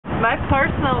My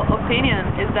personal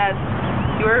opinion is that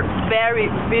you're very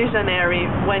visionary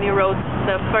when you wrote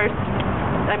the first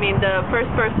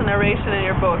person narration in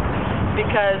your book,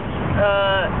 because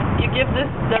you give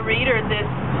the reader this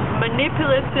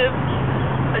manipulative,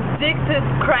 addicted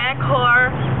crack whore,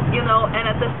 and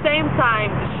at the same time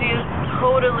she is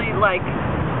totally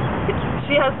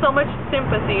she has so much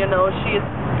sympathy, she is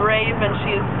brave and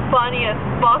she is funny as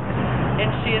fuck and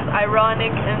she is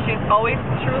ironic and she's always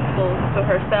truthful to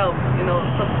herself,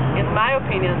 so in my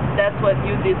opinion that's what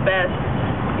you did best,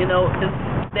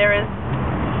 there is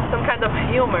some kind of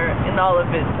humor in all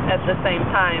of it at the same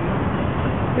time.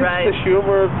 It's right? the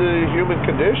humor of the human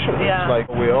condition. Yeah. It's like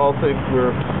we all think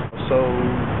we're so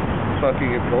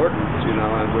fucking important,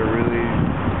 and we're really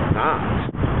not.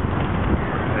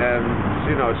 And,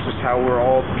 it's just how we're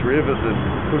all driven and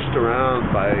pushed around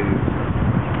by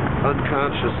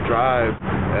unconscious drive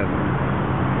and,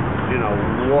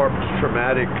 warped,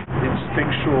 traumatic,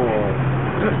 instinctual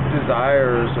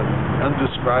desires and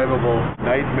undescribable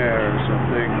nightmares and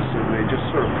things, and they just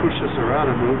sort of push us around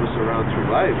and move us around through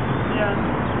life. Yeah.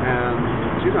 And,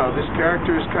 this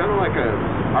character is kind of like an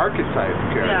archetype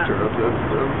character of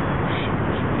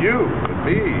you and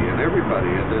me and everybody,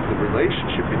 and then the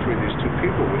relationship between these two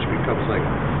people, which becomes like,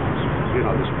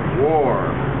 this war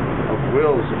of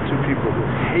wills of two people who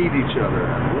hate each other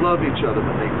and love each other,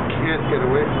 but they can't get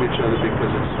away from each other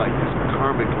because it's like this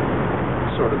karmic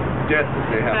sort of debt that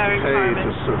they have to pay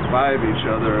to survive each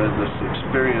other, and this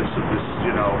experience of this,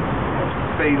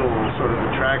 fatal sort of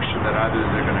attraction that either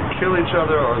they're going to kill each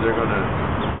other or they're going to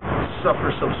suffer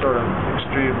some sort of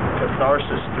extreme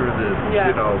catharsis through the,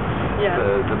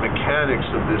 the mechanics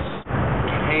of this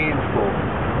painful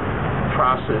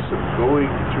process of going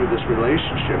through this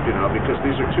relationship, because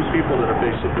these are two people that are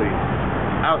basically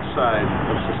outside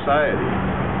of society.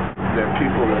 They're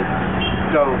people that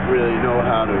don't really know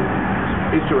how to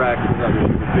interact with other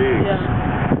human beings.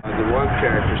 Yeah. And the one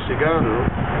character, Cigano,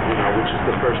 which is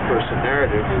the first person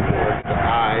narrative, or the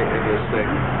I in this thing,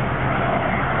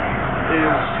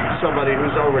 is somebody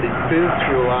who's already been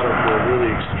through a lot of the really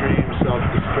extreme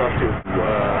self-destructive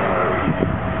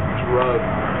drug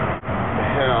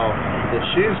hell that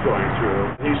she's going through.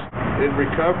 He's in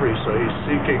recovery, so he's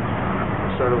seeking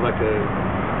sort of like a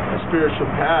spiritual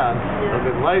path of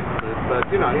enlightenment, but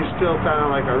he's still kind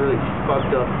of like a really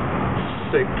fucked up,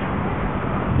 sick,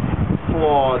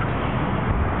 flawed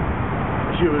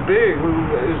human being who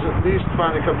is at least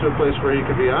finally come to a place where he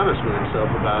can be honest with himself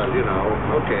about,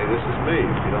 okay, this is me.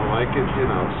 If you don't like it,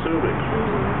 sue me.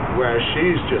 Whereas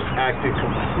she's just acting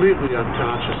completely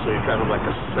unconsciously, kind of like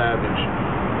a savage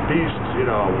beast,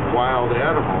 a wild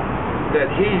animal that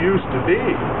he used to be.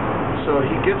 So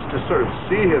he gets to sort of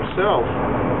see himself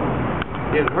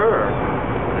in her,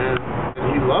 and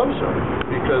he loves her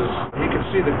because he can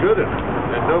see the good in her,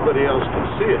 and nobody else can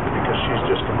see it because she's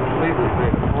just completely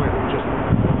made a point of just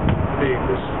being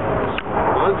this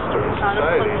monster in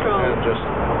society and just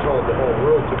told the whole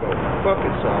world to go fuck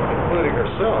itself, including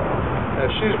herself. And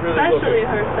she's really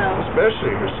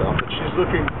especially herself, and she's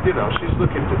looking, she's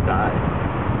looking to die.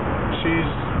 She's,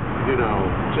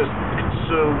 just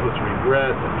consumed with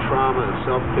regret and trauma and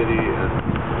self-pity and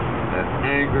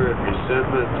anger and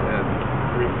resentment and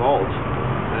revolt,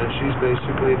 and she's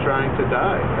basically trying to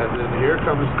die. And then here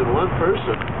comes the one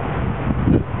person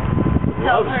who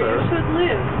loves her, you should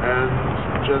live, and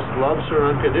just loves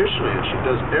her unconditionally, and she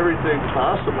does everything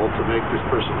possible to make this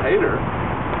person hate her,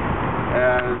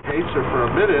 and hates her for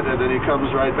a minute, and then he comes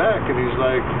right back and he's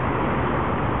like,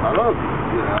 I love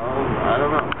you, I don't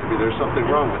know, maybe there's something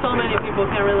wrong with me. So many people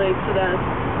can relate to that.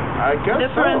 I guess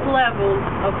different levels,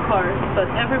 of course, but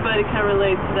everybody can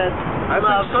relate to that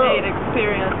love-hate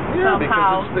experience somehow.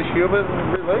 Because it's the human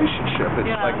relationship.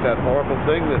 It's like that horrible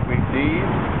thing that we need.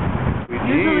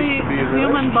 Usually, to be in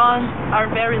human bonds are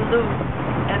very loose,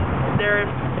 and there are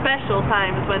special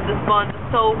times when this bond is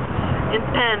so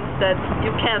intense that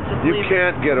you can't just leave. You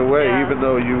can't get away, even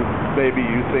though maybe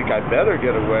you think I better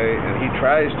get away, and he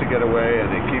tries to get away,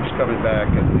 and it keeps coming back,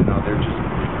 and they're just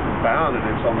bound, and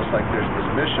it's almost like there's this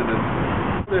mission, and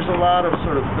there's a lot of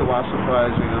sort of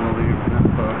philosophizing, I believe, in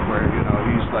the book where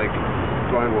he's like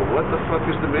going, well, what the fuck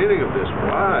is the meaning of this?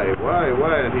 Why?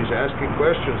 And he's asking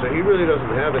questions, and he really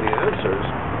doesn't have any answers,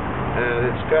 and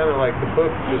it's kind of like the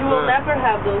book does will never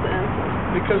have those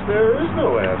answers. Because there is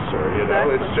no answer,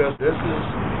 Exactly. It's just, this is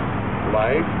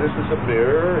life, this is a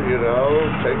mirror,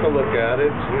 take a look at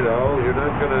it, you're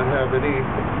not going to have any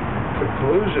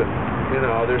conclusion,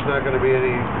 there's not going to be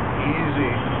any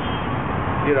easy,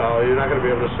 you're not going to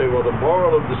be able to say, well, the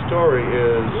moral of the story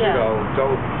is,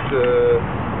 don't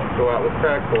go out with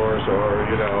crack whores or,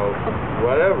 you know,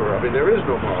 whatever. I mean, there is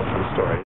no moral to the story.